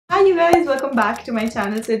Hi you guys, welcome back to my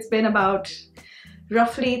channel. So it's been about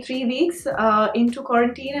roughly 3 weeks into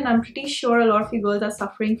quarantine, and I'm pretty sure a lot of you girls are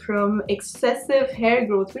suffering from excessive hair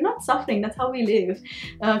growth. We're not suffering, that's how we live,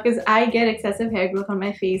 because I get excessive hair growth on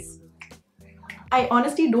my face. I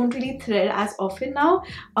honestly don't really thread as often now,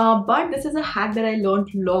 but this is a hack that I learned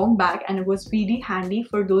long back, and it was really handy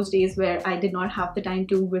for those days where I did not have the time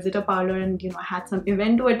to visit a parlor and I had some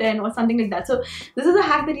event to attend or something like that. So this is a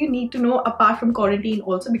hack that you need to know apart from quarantine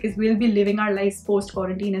also, because we'll be living our lives post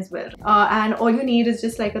quarantine as well. And all you need is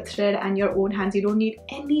just like a thread and your own hands. You don't need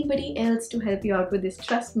anybody else to help you out with this.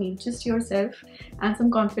 Trust me, just yourself and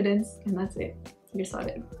some confidence, and that's it. You're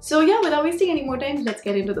sorted. So yeah, without wasting any more time, let's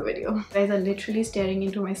get into the video. You guys are literally staring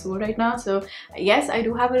into my soul right now. So yes, I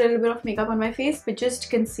do have a little bit of makeup on my face, but just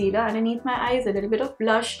concealer underneath my eyes, a little bit of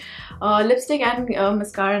blush, lipstick and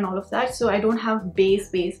mascara and all of that. So I don't have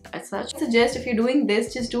base as such. I suggest if you're doing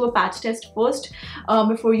this, just do a patch test first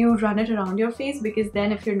before you run it around your face, because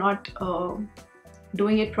then if you're not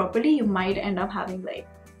doing it properly, you might end up having like,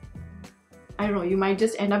 I don't know, you might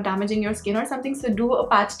just end up damaging your skin or something. So do a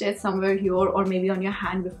patch test somewhere here or maybe on your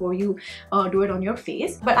hand before you do it on your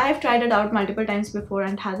face. But I have tried it out multiple times before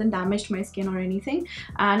and it hasn't damaged my skin or anything,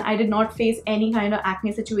 and I did not face any kind of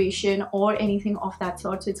acne situation or anything of that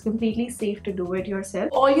sort. So it's completely safe to do it yourself.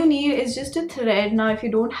 All you need is just a thread. Now if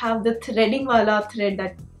you don't have the threading wala thread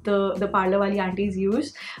that the parlor wali aunties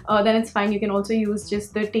use, then it's fine. You can also use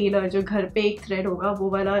just the tailor jo ghar pe ek thread hoga, wo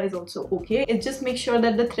wala is also okay. It just makes sure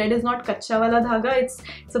that the thread is not kacha wala dhaga. It's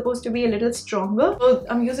supposed to be a little stronger. So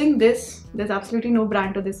I'm using this. There's absolutely no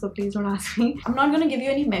brand to this, so please don't ask me. I'm not going to give you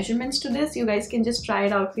any measurements to this. You guys can just try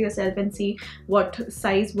it out for yourself and see what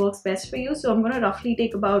size works best for you. So I'm going to roughly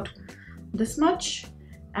take about this much,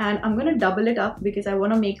 and I'm going to double it up because I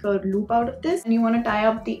want to make a loop out of this, and you want to tie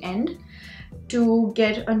up the end to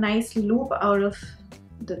get a nice loop out of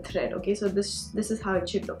the thread. Okay, so this is how it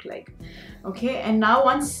should look like. Okay, and now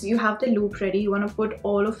once you have the loop ready, you want to put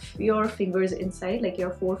all of your fingers inside, like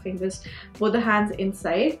your 4 fingers, both the hands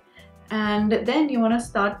inside, and then you want to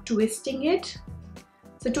start twisting it.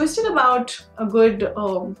 So twist it about a good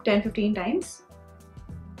 10-15 times.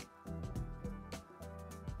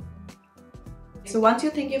 So once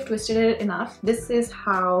you think you've twisted it enough, this is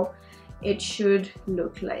how it should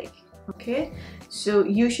look like. Okay, so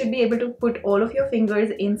you should be able to put all of your fingers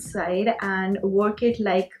inside and work it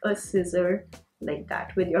like a scissor, like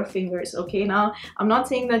that with your fingers. Okay, now I'm not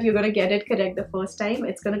saying that you're gonna get it correct the first time.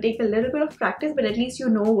 It's gonna take a little bit of practice, but at least you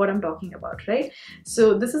know what I'm talking about, right?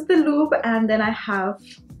 So this is the loop, and then I have,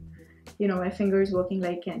 my fingers working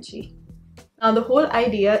like Kenchi. Now the whole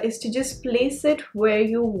idea is to just place it where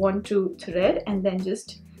you want to thread and then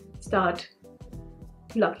just start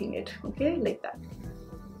plucking it, okay, like that.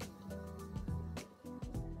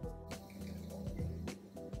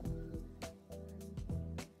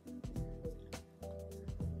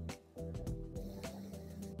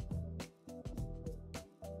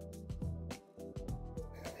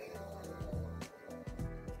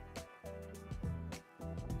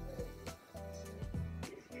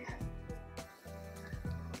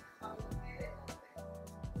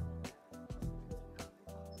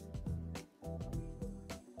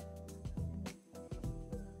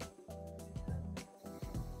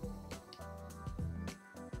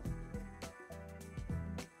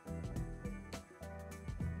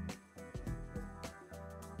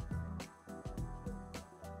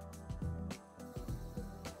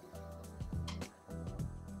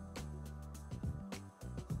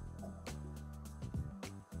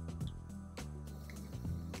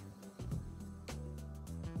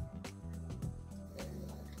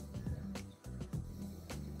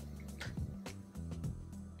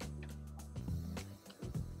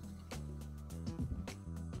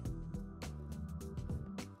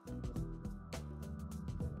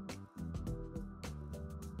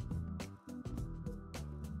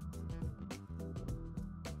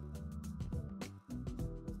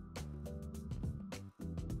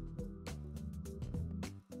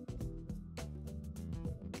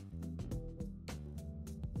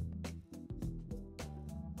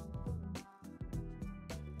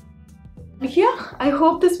 Yeah, I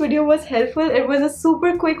hope this video was helpful. It was a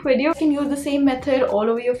super quick video. You can use the same method all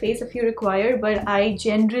over your face if you require, but I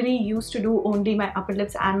generally used to do only my upper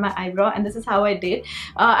lips and my eyebrow, and this is how I did.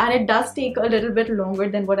 And it does take a little bit longer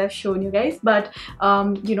than what I've shown you guys, but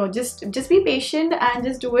just be patient and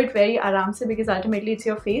just do it very aram se, because ultimately it's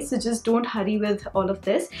your face, so just don't hurry with all of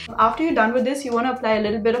this. After you're done with this, you want to apply a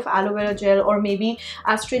little bit of aloe vera gel or maybe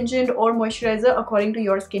astringent or moisturizer according to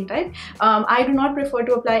your skin type. I do not prefer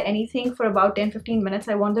to apply anything for about 10-15 minutes.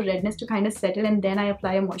 I want the redness to kind of settle, and then I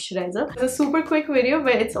apply a moisturizer. It's a super quick video,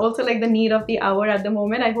 but it's also like the need of the hour at the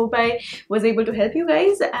moment. I hope I was able to help you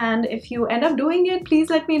guys, and if you end up doing it, please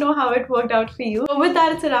let me know how it worked out for you. So with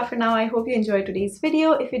that, it's a wrap for now. I hope you enjoyed today's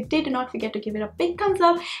video. If you did, do not forget to give it a big thumbs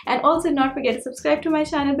up, and also do not forget to subscribe to my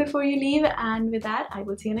channel before you leave. And with that, I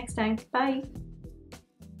will see you next time. Bye.